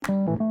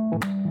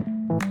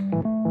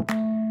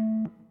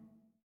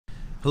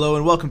Hello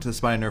and welcome to the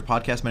Spine and Nerve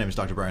Podcast. My name is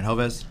Dr. Brian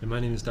Hoves. And my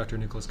name is Dr.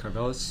 Nicholas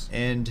Carvelis.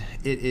 And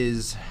it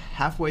is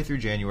halfway through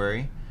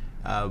January.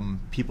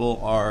 People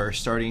are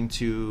starting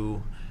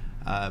to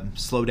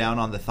slow down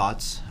on the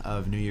thoughts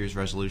of New Year's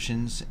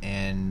resolutions,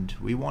 and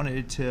we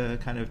wanted to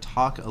kind of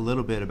talk a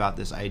little bit about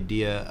this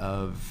idea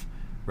of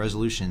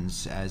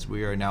resolutions as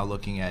we are now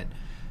looking at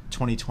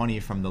 2020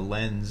 from the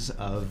lens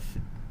of,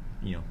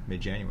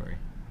 mid-January.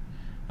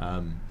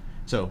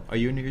 So, are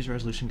you a New Year's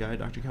resolution guy,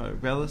 Dr.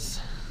 Carvelis?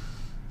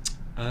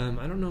 I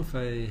don't know if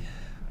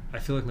I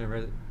feel like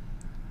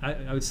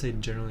I would say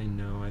generally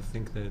no. I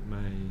think that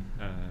my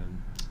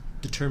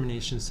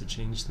determinations to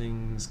change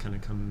things kind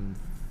of come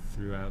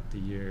throughout the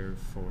year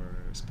for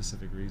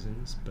specific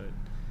reasons. But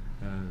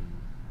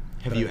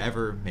have you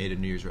ever made a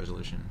New Year's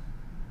resolution?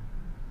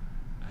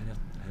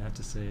 I'd have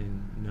to say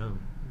no.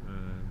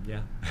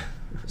 Yeah.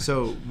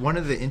 So one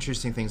of the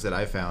interesting things that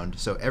I found,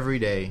 so every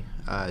day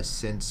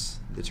since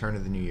the turn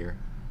of the new year,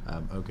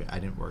 okay, I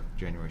didn't work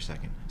January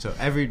 2nd. So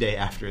every day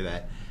after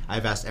that,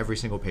 I've asked every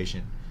single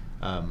patient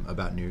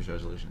about New Year's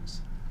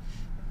resolutions.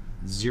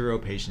 0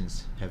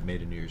 patients have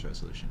made a New Year's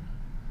resolution.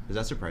 Does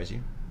that surprise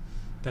you?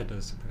 That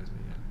does surprise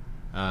me,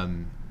 yeah.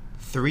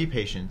 3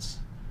 patients,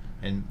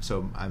 and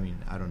so, I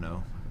don't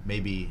know,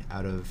 maybe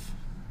out of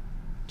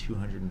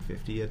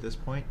 250 at this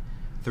point,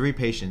 3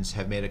 patients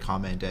have made a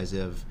comment as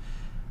if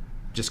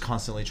just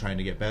constantly trying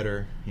to get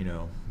better,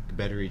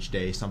 better each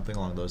day, something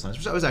along those lines,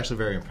 which I was actually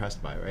very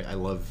impressed by, right? I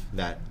love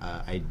that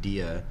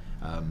idea.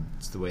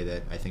 It's the way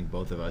that I think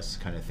both of us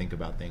kind of think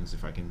about things.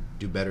 If I can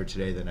do better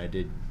today than I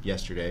did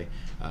yesterday,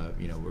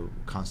 we're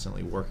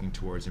constantly working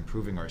towards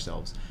improving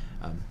ourselves.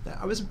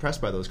 I was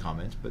impressed by those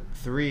comments, but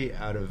 3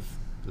 out of,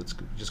 let's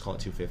just call it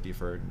 250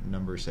 for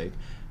number's sake,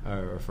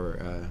 or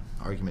for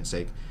argument's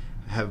sake,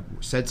 have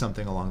said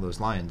something along those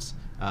lines.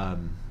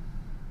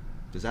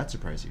 Does that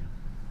surprise you?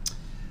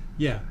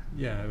 Yeah,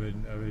 I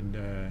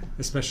would,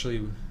 especially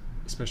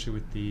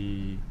with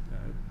the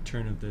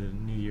turn of the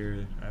new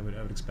year, I would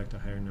expect a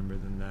higher number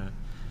than that.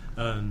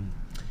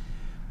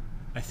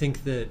 I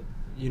think that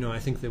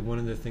one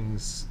of the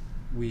things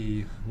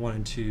we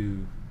wanted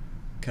to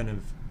kind of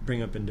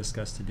bring up and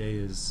discuss today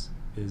is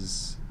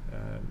as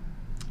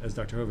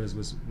Dr. Hoves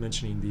was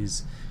mentioning,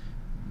 these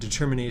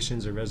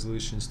determinations or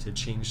resolutions to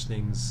change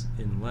things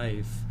in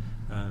life.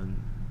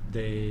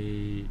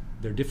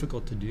 They're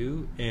difficult to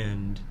do,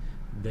 and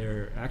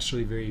they're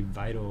actually very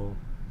vital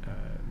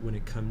when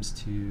it comes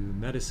to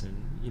medicine.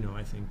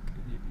 I think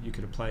you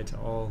could apply it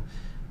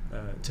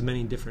to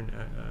many different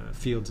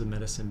fields of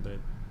medicine, but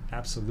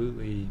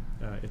absolutely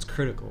it's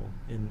critical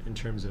in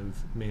terms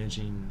of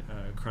managing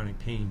chronic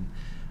pain,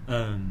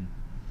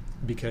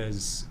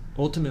 because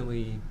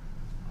ultimately,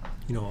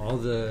 all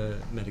the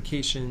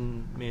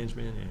medication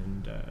management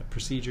and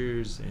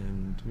procedures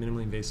and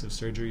minimally invasive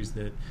surgeries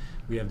that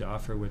we have to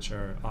offer, which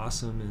are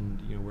awesome,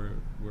 and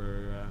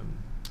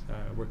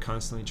we're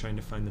constantly trying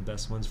to find the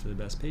best ones for the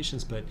best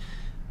patients, but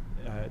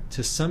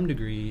to some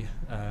degree,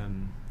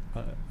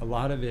 a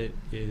lot of it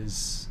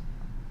is,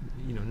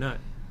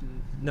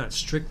 not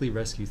strictly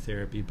rescue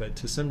therapy, but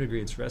to some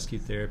degree it's rescue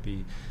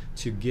therapy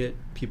to get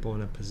people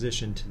in a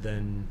position to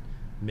then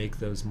make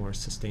those more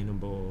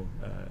sustainable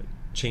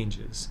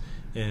changes.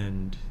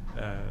 And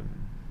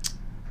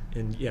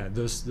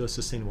those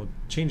sustainable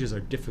changes are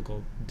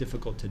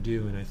difficult to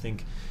do, and I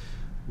think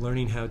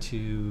learning how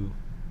to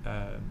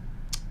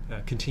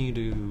continue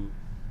to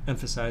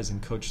emphasize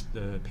and coach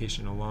the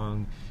patient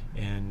along,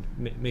 and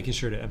making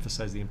sure to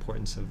emphasize the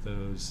importance of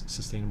those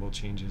sustainable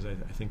changes, I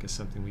think is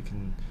something we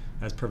can,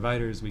 as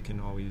providers, we can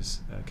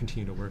always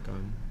continue to work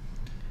on.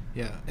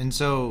 Yeah, and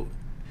so,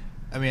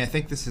 I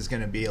think this is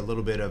going to be a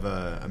little bit of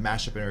a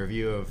mashup and a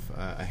review of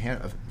a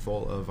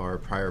handful of our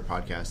prior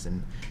podcasts,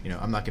 and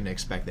I'm not going to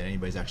expect that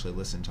anybody's actually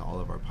listened to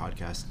all of our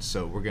podcasts,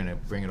 so we're going to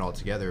bring it all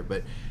together.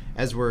 But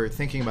as we're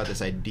thinking about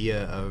this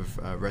idea of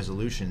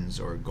resolutions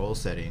or goal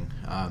setting,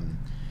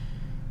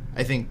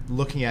 I think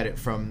looking at it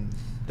from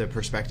the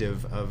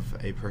perspective of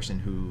a person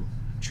who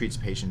treats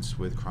patients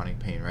with chronic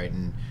pain, right?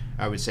 And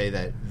I would say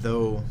that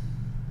though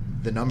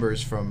the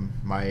numbers from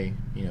my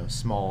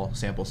small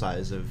sample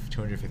size of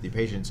 250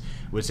 patients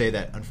would say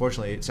that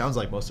unfortunately it sounds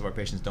like most of our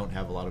patients don't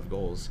have a lot of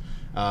goals.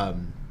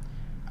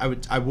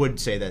 I would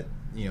say that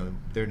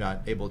they're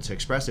not able to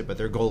express it, but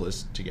their goal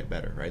is to get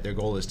better, right? Their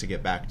goal is to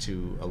get back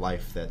to a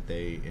life that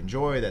they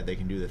enjoy, that they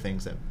can do the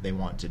things that they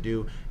want to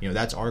do.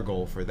 That's our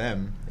goal for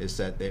them, is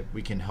that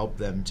we can help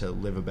them to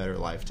live a better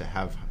life, to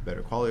have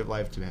better quality of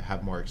life, to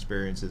have more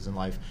experiences in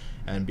life,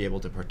 and be able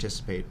to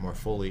participate more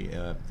fully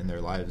in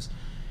their lives.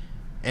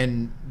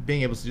 And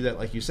being able to do that,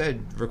 like you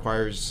said,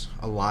 requires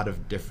a lot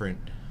of different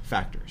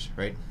factors,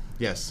 right?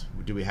 Yes,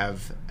 do we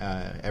have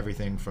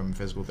everything from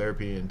physical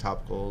therapy and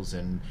topicals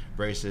and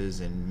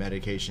braces and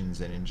medications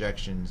and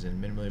injections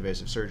and minimally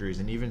invasive surgeries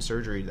and even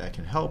surgery that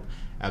can help?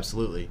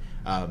 Absolutely.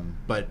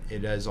 But it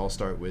does all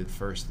start with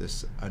first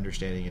this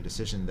understanding and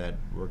decision that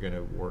we're going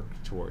to work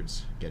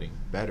towards getting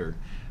better.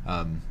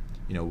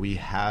 we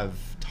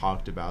have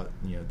talked about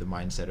the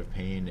mindset of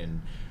pain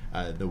and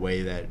the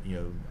way that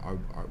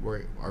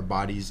our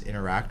bodies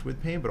interact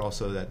with pain, but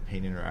also that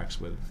pain interacts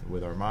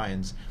with our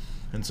minds.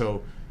 And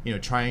so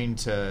trying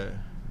to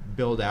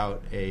build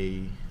out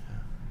a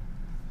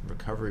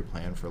recovery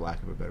plan, for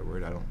lack of a better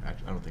word, I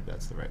don't think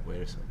that's the right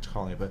way to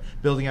calling it, but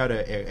building out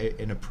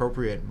an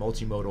appropriate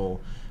multimodal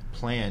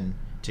plan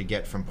to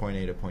get from point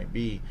A to point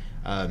B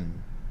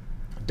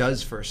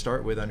does first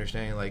start with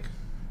understanding, like,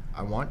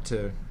 I want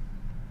to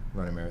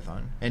run a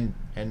marathon, and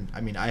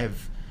I mean, I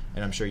have,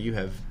 and I'm sure you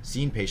have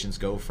seen patients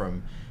go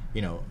from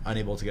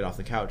unable to get off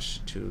the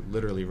couch to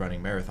literally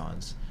running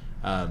marathons,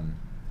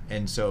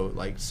 and so,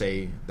 like,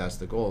 say that's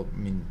the goal. I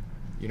mean,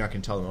 you're not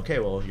going to tell them, okay,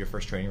 well, your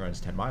first training run is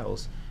 10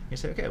 miles. You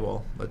say, okay,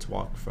 well, let's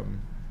walk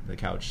from the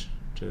couch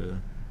to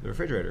the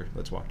refrigerator.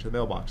 Let's walk to the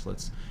mailbox.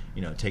 Let's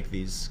take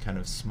these kind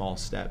of small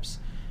steps,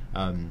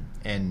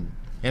 and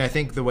I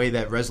think the way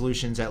that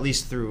resolutions, at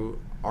least through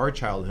our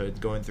childhood,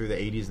 going through the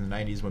 80s and the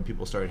 90s, when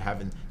people started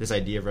having this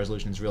idea of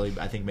resolutions, really,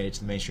 I think, made it to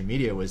the mainstream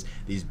media, was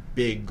these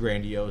big,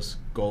 grandiose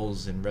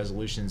goals and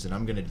resolutions, and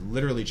I'm going to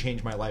literally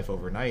change my life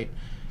overnight.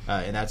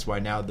 And that's why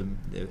now the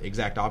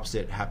exact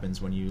opposite happens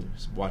when you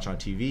watch on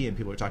TV and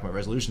people are talking about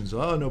resolutions.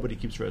 Oh, nobody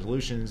keeps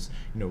resolutions.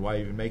 Why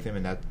even make them?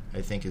 And that,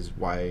 I think, is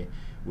why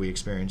we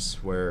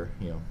experience where,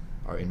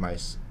 are in my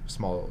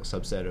small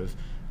subset of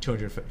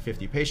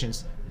 250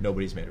 patients,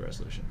 nobody's made a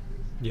resolution.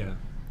 Yeah,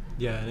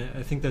 and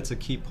I think that's a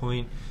key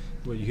point.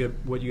 What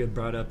you had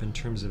brought up in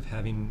terms of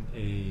having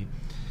a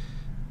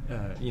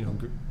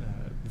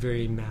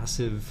very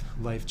massive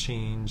life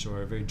change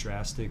or a very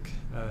drastic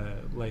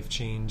life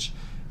change.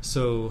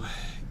 So,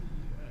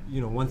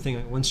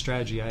 one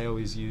strategy I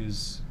always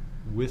use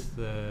with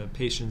the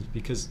patients,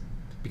 because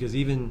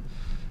even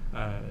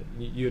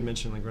you had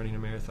mentioned, like, running a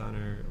marathon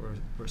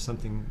or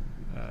something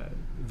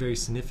very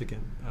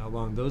significant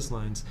along those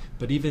lines,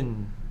 but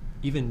even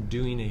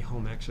doing a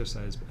home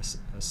exercise,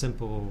 a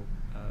simple,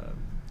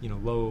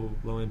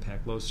 low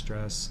impact, low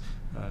stress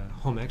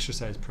home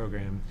exercise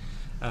program,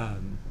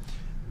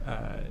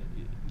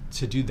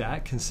 to do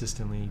that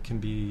consistently can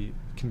be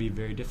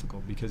very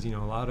difficult, because a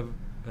lot of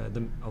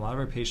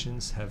our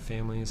patients have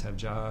families, have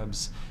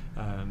jobs,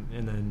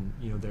 and then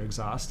they're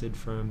exhausted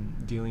from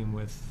dealing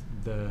with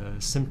the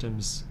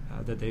symptoms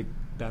that they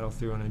battle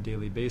through on a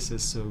daily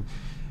basis. So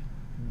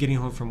getting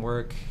home from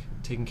work,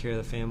 taking care of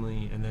the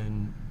family, and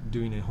then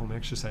doing a home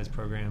exercise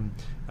program,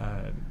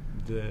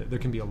 there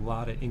can be a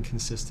lot of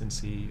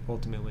inconsistency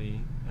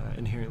ultimately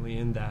inherently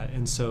in that.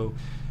 And so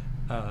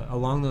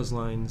along those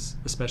lines,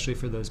 especially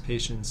for those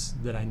patients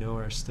that I know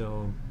are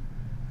still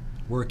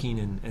working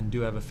and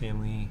do have a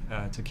family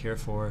to care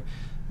for,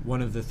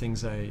 one of the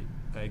things I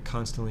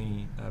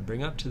constantly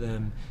bring up to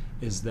them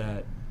is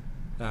that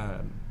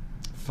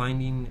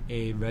finding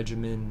a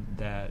regimen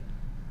that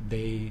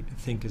they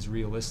think is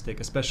realistic,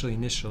 especially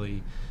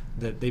initially,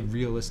 that they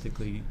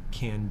realistically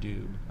can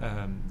do,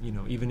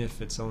 even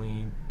if it's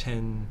only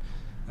 10,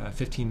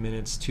 15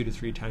 minutes 2 to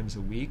 3 times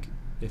a week.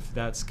 If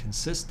that's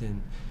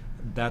consistent,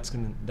 that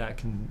can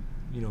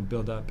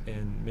build up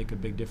and make a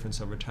big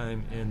difference over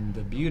time. And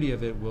the beauty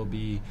of it will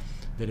be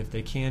that if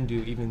they can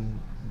do even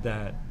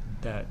that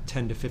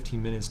 10 to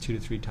 15 minutes 2 to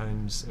 3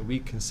 times a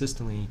week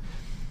consistently,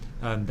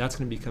 that's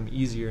going to become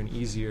easier and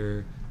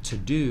easier to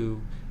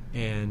do,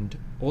 and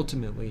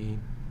ultimately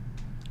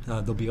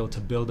they'll be able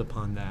to build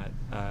upon that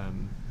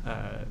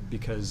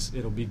because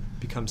it'll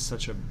become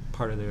such a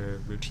part of their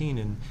routine.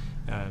 And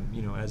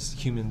as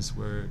humans,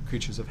 we're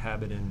creatures of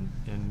habit,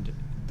 and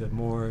the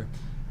more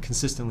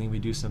consistently we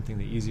do something,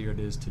 the easier it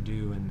is to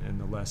do, and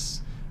the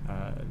less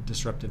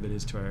disruptive it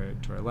is to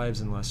our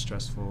lives, and less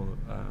stressful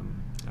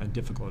and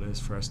difficult it is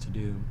for us to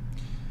do.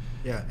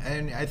 Yeah,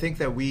 and I think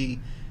that we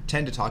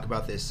tend to talk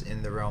about this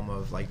in the realm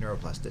of, like,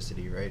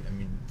 neuroplasticity, right? I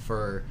mean,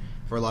 for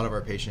a lot of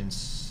our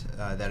patients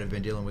that have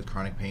been dealing with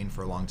chronic pain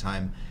for a long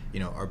time,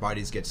 our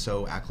bodies get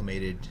so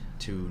acclimated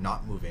to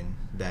not moving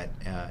that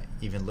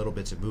even little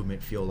bits of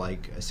movement feel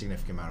like a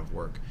significant amount of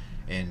work,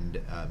 and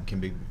can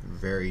be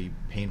very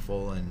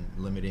painful and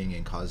limiting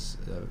and cause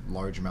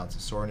large amounts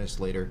of soreness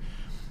later.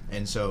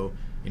 And so,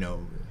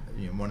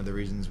 one of the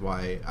reasons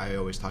why I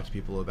always talk to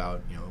people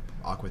about,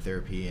 aqua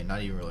therapy, and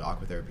not even really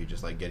aqua therapy,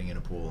 just like getting in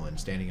a pool and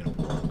standing in a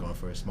pool and going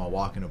for a small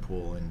walk in a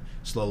pool and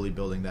slowly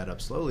building that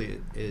up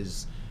slowly,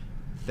 is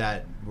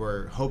that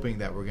we're hoping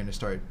that we're going to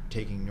start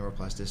taking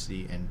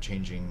neuroplasticity and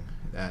changing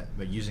that,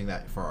 but using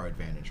that for our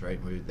advantage, right?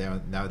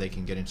 Now they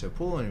can get into a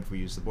pool, and if we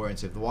use the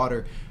buoyancy of the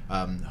water,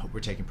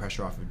 we're taking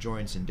pressure off of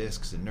joints and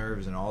discs and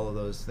nerves and all of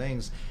those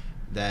things,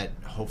 that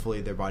hopefully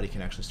their body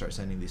can actually start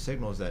sending these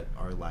signals that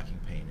are lacking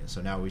pain. And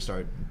so now we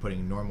start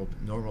putting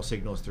normal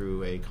signals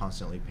through a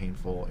constantly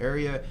painful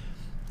area,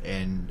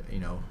 and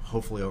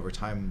hopefully over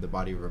time the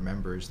body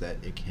remembers that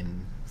it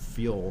can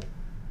feel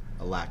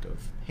a lack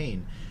of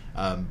pain.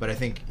 But I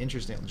think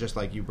interesting, just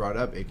like you brought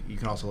up, you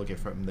can also look at it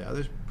from the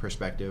other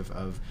perspective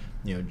of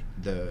the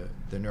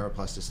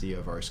neuroplasticity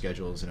of our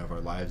schedules and of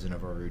our lives and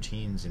of our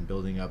routines, and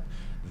building up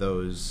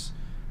those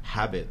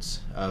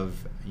habits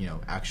of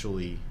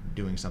actually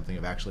doing something,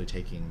 of actually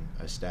taking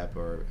a step,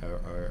 or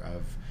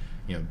of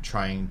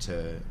trying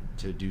to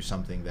do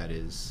something that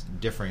is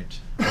different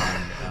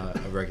on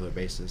a regular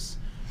basis.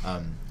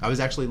 I was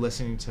actually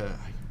listening to,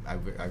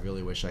 I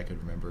really wish I could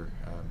remember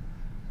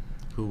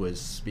who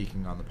was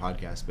speaking on the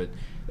podcast, but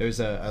there's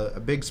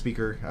a big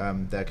speaker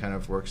that kind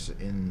of works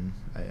in,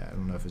 I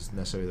don't know if it's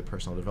necessarily the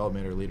personal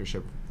development or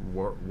leadership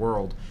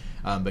world,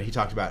 but he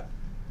talked about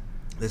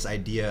this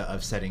idea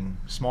of setting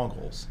small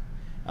goals,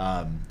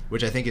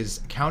 which I think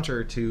is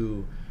counter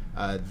to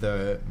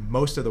the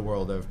most of the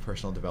world of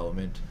personal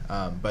development,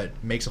 but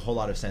makes a whole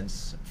lot of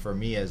sense for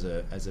me as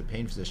a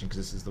pain physician, because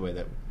this is the way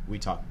that we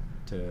talk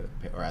to,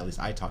 or at least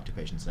I talk to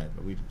patients, and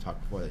we've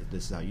talked before,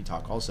 this is how you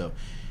talk also,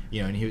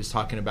 and he was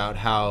talking about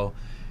how,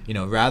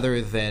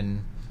 rather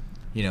than,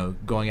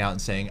 going out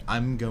and saying,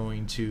 I'm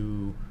going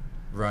to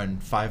run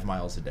 5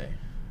 miles a day,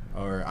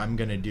 or I'm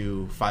going to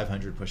do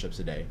 500 push-ups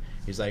a day,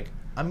 he's like,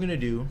 I'm going to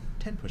do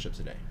 10 push-ups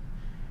a day.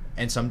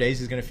 And some days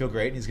he's going to feel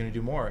great and he's going to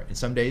do more. And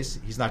some days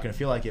he's not going to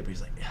feel like it, but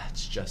he's like, yeah,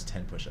 it's just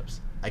 10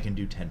 push-ups. I can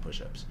do 10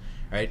 push-ups,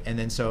 right? And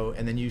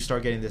then you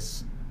start getting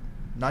this,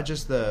 not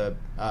just the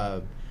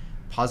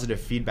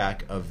positive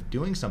feedback of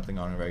doing something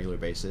on a regular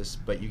basis,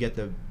 but you get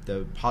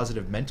the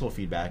positive mental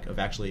feedback of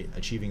actually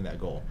achieving that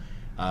goal.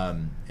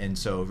 And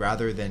so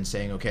rather than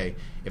saying, okay,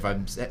 if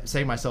I'm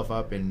setting myself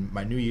up in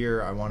my new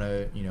year, I want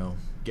to,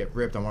 get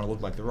ripped, I want to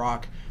look like The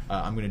Rock,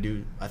 I'm going to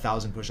do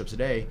 1,000 push-ups a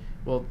day.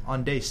 Well,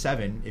 on day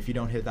 7, if you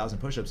don't hit 1,000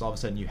 push-ups, all of a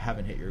sudden you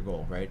haven't hit your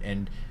goal, right?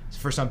 And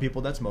for some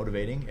people that's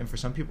motivating, and for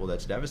some people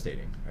that's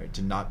devastating, right?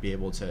 To not be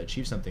able to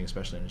achieve something,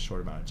 especially in a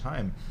short amount of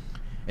time.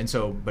 And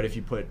so, but if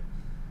you put,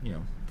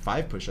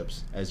 5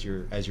 push-ups as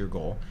your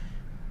goal,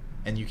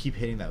 and you keep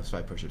hitting those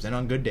 5 push-ups, and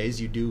on good days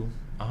you do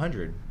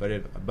 100,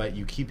 but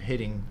you keep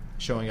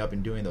showing up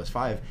and doing those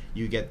 5,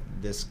 you get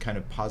this kind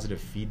of positive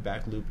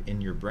feedback loop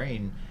in your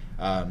brain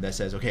that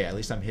says, okay, at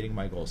least I'm hitting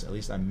my goals, at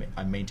least I'm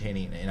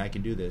maintaining, and I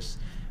can do this,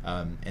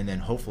 and then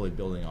hopefully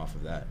building off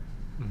of that.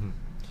 Mm-hmm.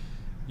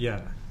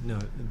 Yeah, no,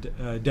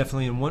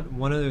 definitely. And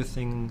one other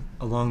thing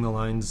along the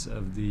lines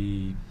of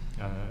the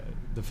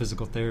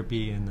physical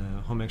therapy and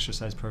the home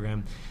exercise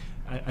program,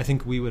 I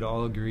think we would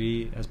all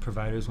agree as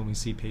providers when we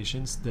see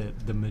patients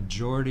that the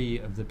majority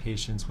of the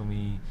patients, when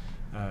we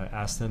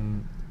ask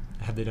them,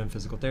 have they done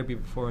physical therapy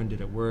before and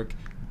did it work,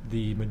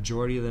 the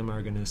majority of them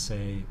are going to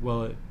say,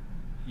 well, it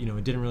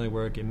didn't really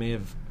work. It may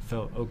have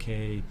felt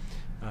okay,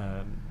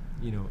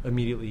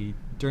 immediately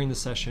during the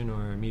session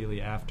or immediately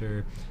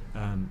after,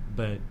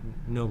 but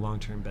no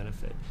long-term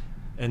benefit.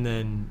 And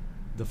then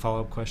the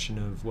follow-up question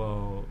of,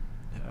 well,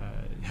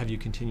 have you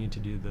continued to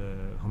do the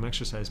home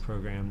exercise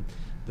program?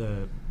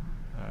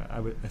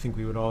 I think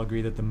we would all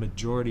agree that the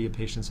majority of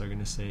patients are going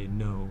to say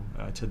no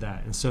to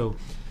that. And so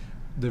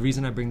the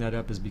reason I bring that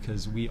up is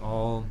because we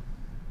all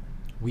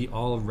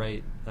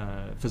write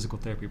physical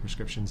therapy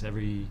prescriptions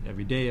every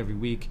day, every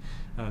week,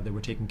 that we're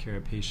taking care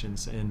of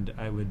patients. And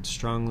I would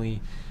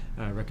strongly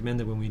recommend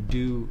that when we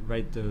do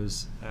write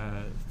those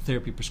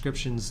therapy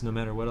prescriptions, no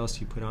matter what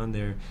else you put on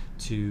there,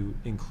 to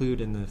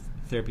include in the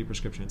therapy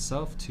prescription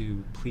itself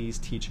to please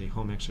teach a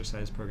home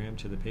exercise program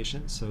to the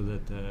patient, so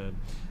that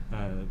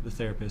the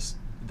therapist,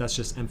 that's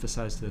just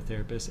emphasized to the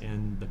therapist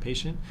and the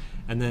patient.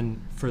 And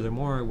then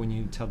furthermore, when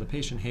you tell the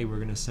patient, hey, we're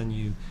going to send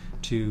you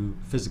to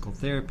physical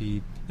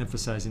therapy,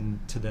 emphasizing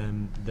to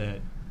them that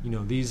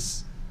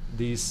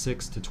these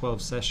 6 to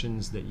 12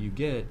 sessions that you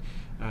get,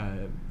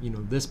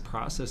 this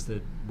process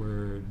that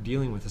we're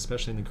dealing with,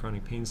 especially in the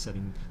chronic pain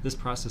setting, this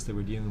process that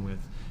we're dealing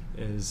with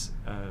is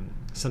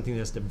something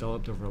that's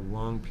developed over a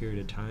long period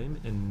of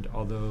time. And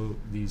although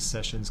these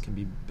sessions can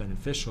be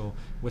beneficial,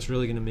 what's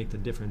really going to make the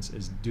difference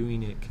is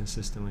doing it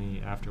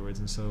consistently afterwards.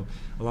 And so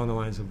along the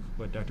lines of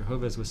what Dr.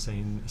 Hovez was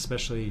saying,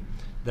 especially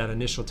that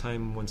initial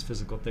time once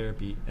physical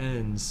therapy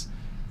ends,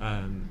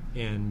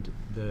 and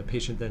the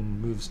patient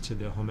then moves to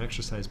the home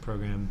exercise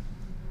program,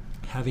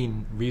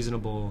 having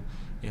reasonable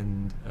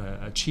and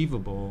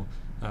achievable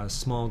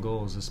small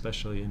goals,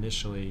 especially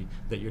initially,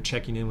 that you're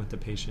checking in with the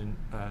patient.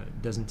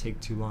 Doesn't take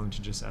too long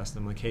to just ask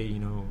them, like, hey,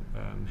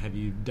 have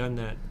you done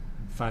that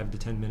 5 to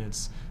 10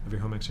 minutes of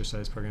your home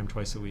exercise program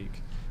twice a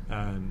week?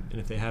 And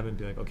if they haven't,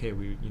 be like, okay,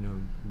 we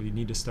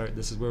need to start.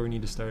 This is where we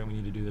need to start, and we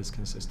need to do this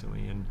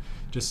consistently. And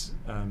just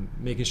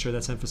making sure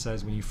that's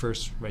emphasized when you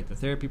first write the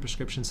therapy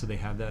prescription, so they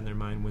have that in their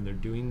mind when they're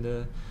doing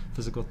the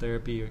physical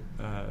therapy,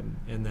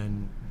 and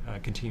then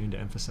continuing to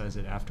emphasize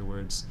it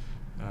afterwards.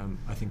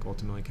 I think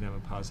ultimately can have a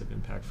positive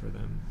impact for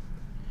them.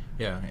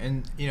 Yeah,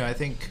 and I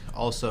think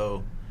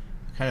also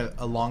kind of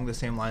along the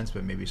same lines,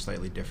 but maybe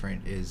slightly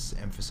different, is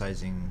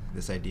emphasizing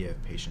this idea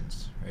of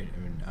patience, right?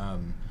 I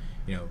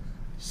mean,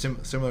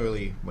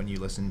 similarly, when you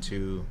listen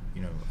to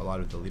a lot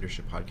of the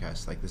leadership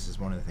podcasts, like, this is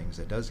one of the things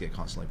that does get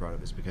constantly brought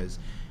up, is because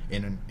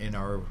in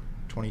our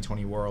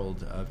 2020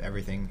 world of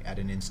everything at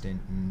an instant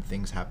and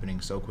things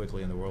happening so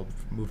quickly and the world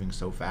moving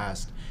so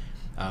fast,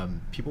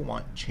 people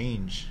want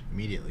change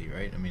immediately,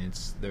 right? I mean,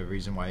 it's the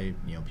reason why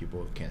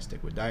people can't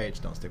stick with diets,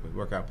 don't stick with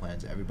workout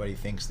plans. Everybody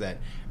thinks that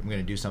I'm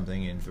going to do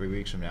something in 3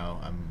 weeks from now,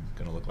 I'm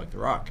going to look like The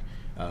Rock.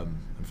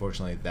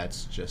 Unfortunately,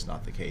 that's just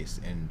not the case.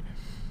 And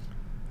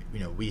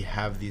we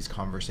have these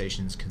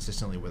conversations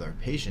consistently with our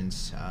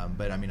patients,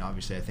 but I mean,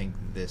 obviously, I think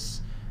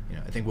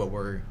what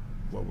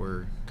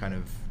we're kind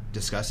of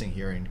discussing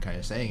here and kind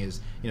of saying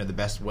is, the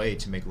best way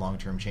to make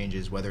long-term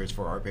changes, whether it's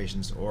for our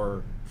patients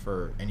or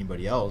for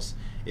anybody else,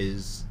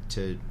 is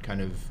to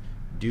kind of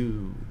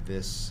do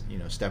this,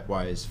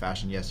 stepwise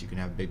fashion. Yes, you can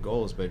have big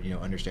goals, but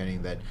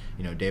understanding that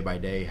day by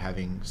day,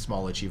 having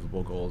small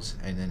achievable goals,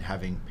 and then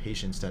having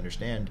patience to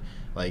understand,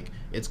 like,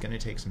 it's going to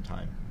take some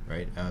time,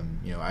 right?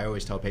 I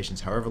always tell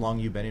patients, however long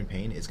you've been in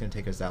pain, it's going to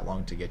take us that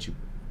long to get you,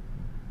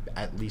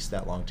 at least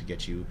that long to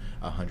get you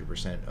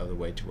 100% of the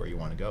way to where you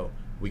want to go.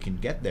 We can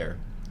get there,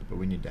 but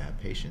we need to have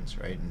patience,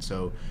 right? And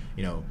so,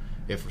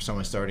 if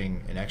someone's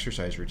starting an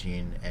exercise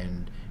routine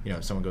and,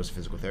 if someone goes to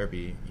physical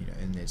therapy,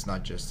 and it's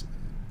not just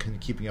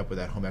keeping up with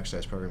that home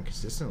exercise program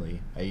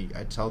consistently,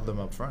 I tell them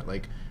up front,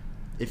 like,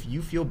 if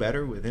you feel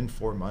better within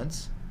 4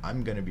 months,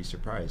 I'm going to be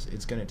surprised.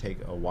 It's going to take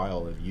a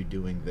while of you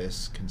doing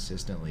this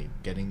consistently,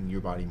 getting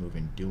your body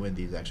moving, doing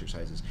these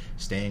exercises,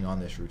 staying on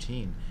this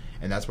routine.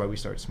 And that's why we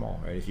start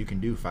small, right? If you can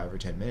do 5 or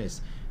 10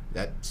 minutes,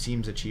 that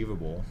seems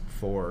achievable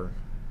for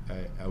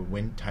a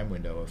time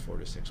window of 4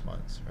 to 6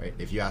 months, right?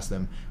 If you ask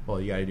them,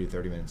 well, you got to do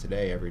 30 minutes a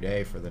day every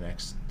day for the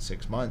next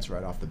 6 months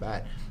right off the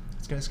bat,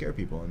 it's going to scare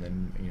people. And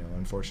then,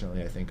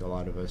 unfortunately, I think a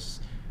lot of us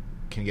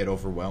can get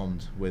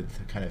overwhelmed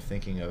with kind of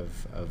thinking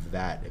of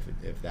that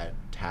if that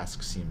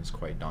task seems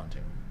quite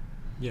daunting.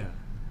 Yeah,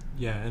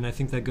 and I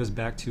think that goes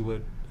back to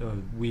what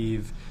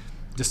we've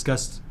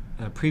discussed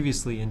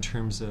previously in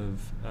terms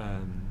of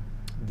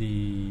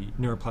the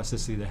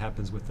neuroplasticity that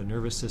happens with the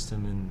nervous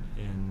system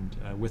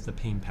and with the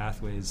pain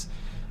pathways.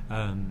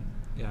 And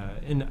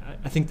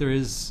I think there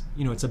is,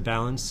 it's a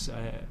balance.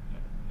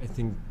 I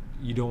think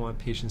you don't want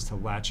patients to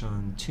latch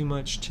on too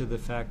much to the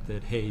fact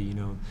that, hey,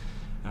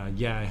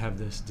 I have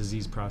this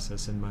disease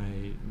process and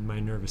my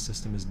nervous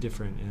system is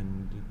different,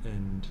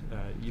 and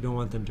you don't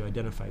want them to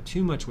identify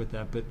too much with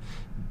that, but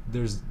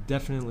there's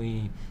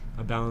definitely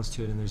a balance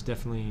to it, and there's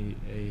definitely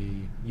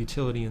a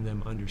utility in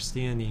them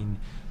understanding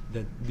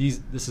that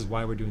this is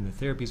why we're doing the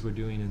therapies we're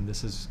doing, and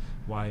this is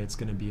why it's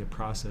going to be a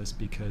process,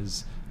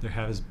 because there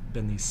has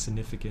been these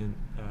significant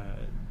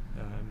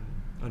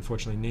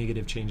unfortunately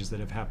negative changes that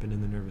have happened in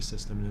the nervous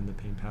system and in the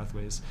pain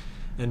pathways.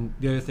 And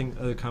the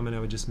other comment I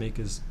would just make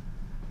is,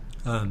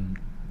 and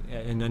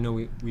I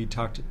know we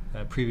talked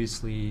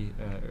previously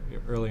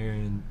earlier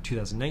in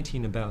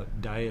 2019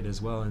 about diet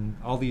as well, and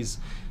all these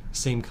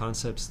same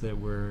concepts that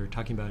we're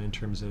talking about in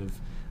terms of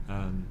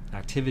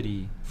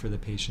activity for the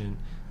patient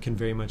can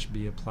very much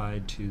be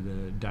applied to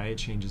the diet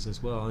changes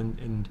as well.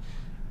 And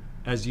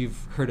as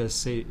you've heard us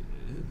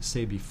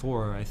say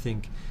before, I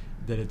think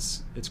that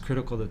it's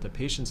critical that the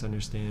patients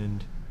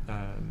understand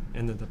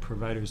and that the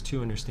providers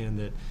too understand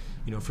that,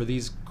 for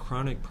these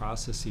chronic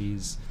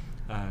processes,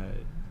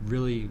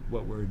 really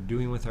what we're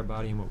doing with our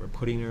body and what we're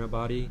putting in our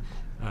body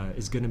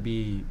is going to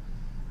be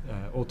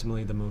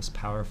ultimately the most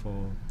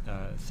powerful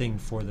thing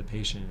for the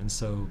patient. And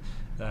so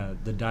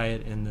the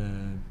diet and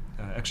the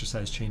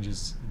exercise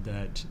changes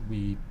that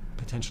we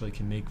potentially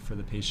can make for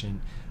the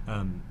patient,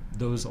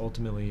 those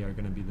ultimately are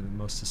going to be the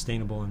most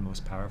sustainable and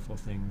most powerful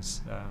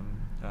things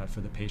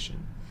for the patient.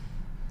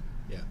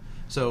 Yeah.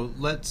 So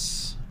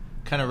let's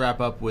kind of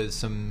wrap up with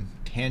some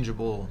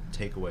tangible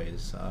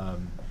takeaways.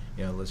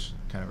 Let's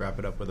kind of wrap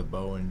it up with a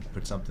bow and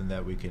put something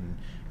that we can,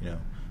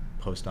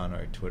 post on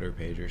our Twitter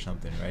page or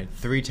something, right?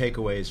 3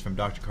 takeaways from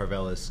Dr.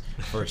 Karvelas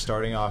for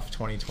starting off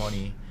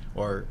 2020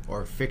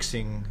 or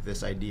fixing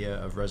this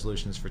idea of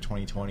resolutions for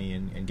 2020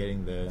 and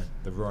getting the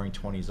roaring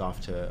 20s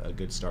off to a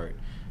good start.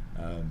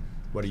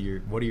 What are your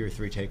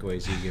 3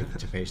 takeaways you give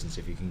to patients,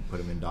 if you can put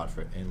them in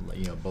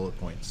bullet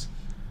points?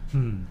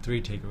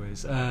 3 takeaways.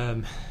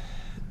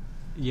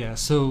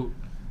 So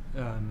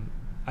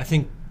I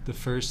think the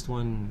first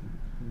one,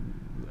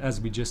 as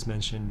we just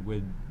mentioned,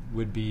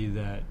 would be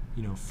that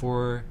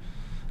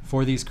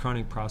for these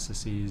chronic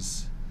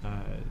processes,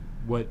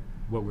 what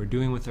we're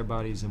doing with our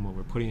bodies and what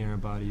we're putting in our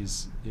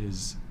bodies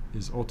is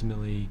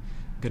ultimately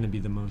going to be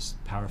the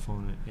most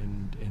powerful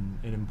and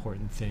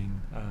important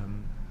thing.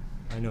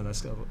 I know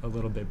that's a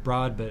little bit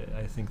broad, but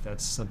I think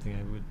that's something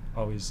I would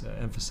always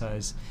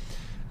emphasize.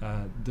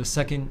 The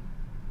second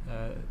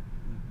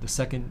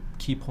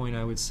key point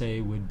I would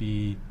say would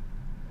be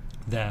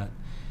that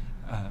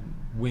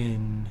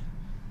when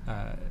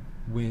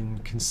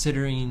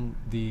considering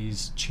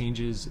these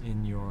changes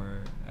in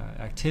your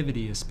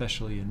activity,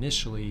 especially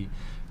initially,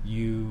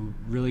 you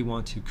really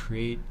want to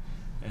create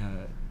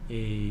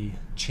a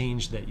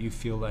change that you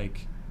feel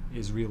like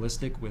is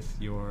realistic with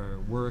your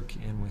work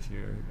and with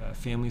your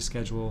family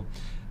schedule,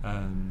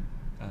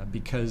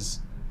 because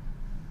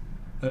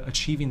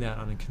achieving that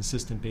on a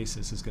consistent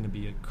basis is going to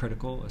be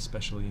critical,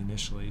 especially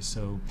initially.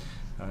 So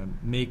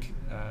make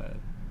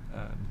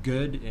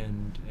good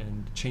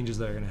and changes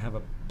that are going to have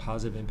a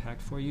positive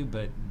impact for you,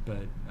 but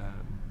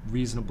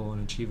reasonable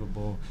and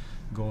achievable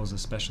goals,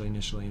 especially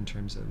initially in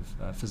terms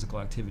of physical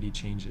activity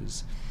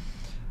changes.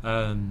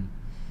 And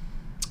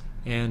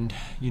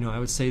I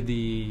would say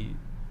the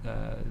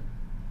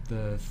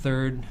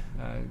third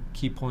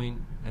key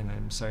point, and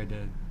I'm sorry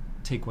to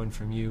take one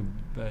from you,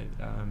 but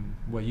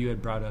what you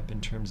had brought up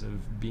in terms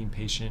of being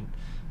patient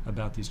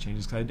about these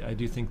changes, 'cause I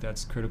do think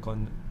that's critical,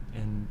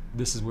 and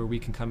this is where we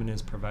can come in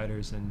as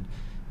providers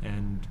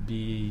and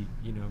be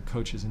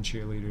coaches and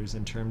cheerleaders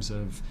in terms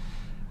of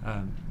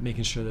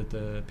making sure that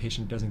the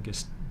patient doesn't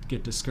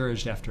get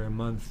discouraged after a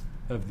month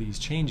of these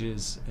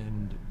changes,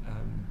 and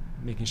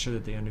making sure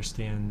that they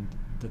understand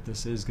that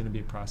this is going to be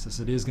a process.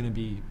 It is going to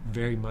be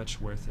very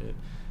much worth it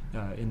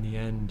in the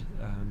end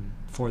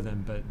for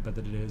them, but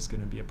that it is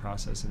going to be a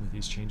process and that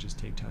these changes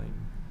take time.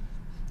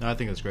 No, I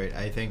think that's great.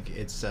 I think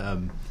it's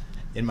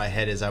in my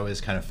head as I was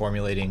kind of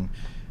formulating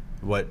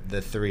what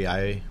the three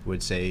I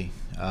would say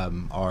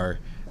are.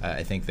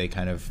 I think they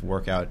kind of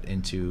work out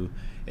into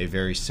a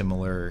very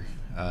similar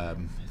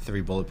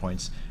 3 bullet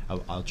points.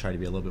 I'll try to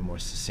be a little bit more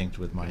succinct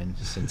with mine,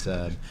 since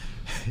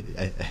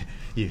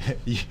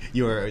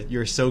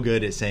you're so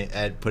good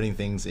at putting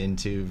things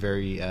into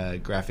very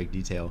graphic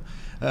detail.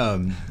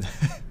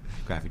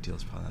 Graphic detail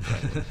is probably not the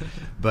right word.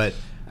 But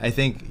I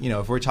think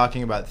if we're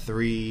talking about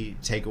 3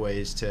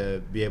 takeaways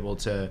to be able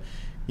to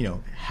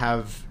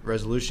have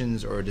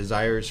resolutions or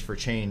desires for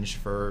change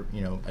for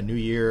a new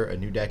year, a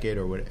new decade,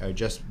 or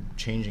just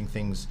changing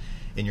things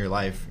in your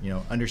life,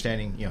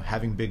 understanding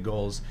having big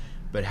goals,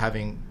 but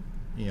having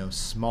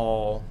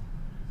small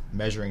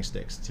measuring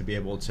sticks to be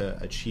able to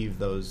achieve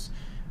those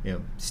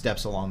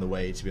steps along the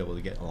way to be able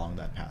to get along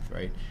that path,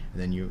 right?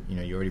 And then you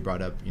already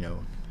brought up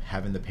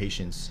having the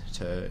patience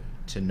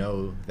to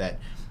know that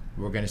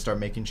we're going to start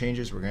making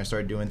changes, we're going to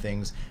start doing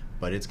things,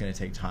 but it's going to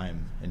take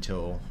time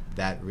until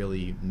that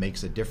really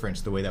makes a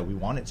difference the way that we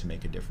want it to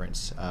make a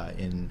difference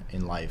in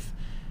life.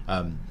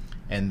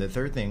 And the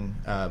third thing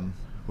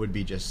would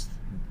be just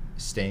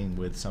staying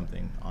with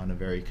something on a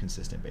very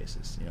consistent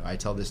basis. I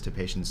tell this to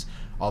patients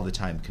all the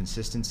time.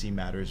 Consistency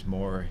matters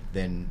more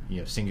than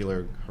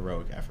singular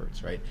heroic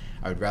efforts, right?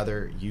 I would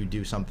rather you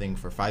do something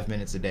for 5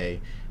 minutes a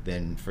day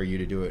than for you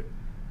to do it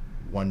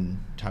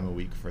 1 time a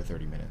week for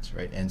 30 minutes,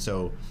 right? And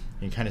so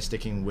kind of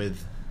sticking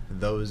with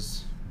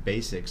those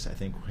basics, I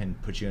think, can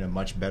put you in a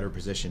much better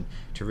position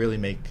to really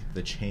make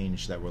the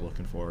change that we're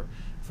looking for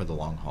the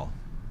long haul.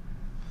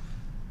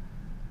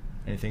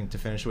 Anything to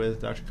finish with,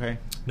 Dr. Kay?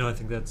 No, I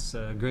think that's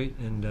great,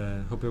 and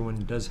hope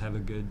everyone does have a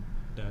good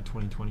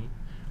 2020.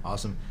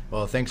 Awesome.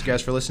 Well, thanks,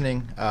 guys, for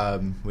listening.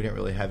 We didn't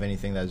really have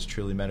anything that is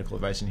truly medical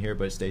advice in here,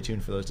 but stay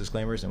tuned for those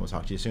disclaimers, and we'll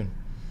talk to you soon.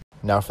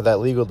 Now, for that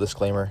legal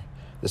disclaimer,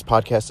 this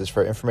podcast is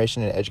for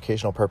information and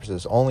educational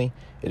purposes only.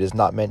 It is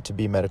not meant to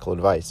be medical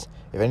advice.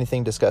 If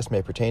anything discussed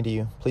may pertain to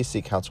you, please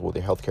seek counsel with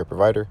your healthcare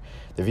provider.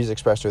 The views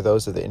expressed are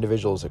those of the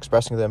individuals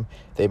expressing them.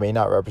 They may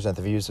not represent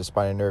the views of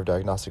Spine and Nerve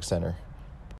Diagnostic Center.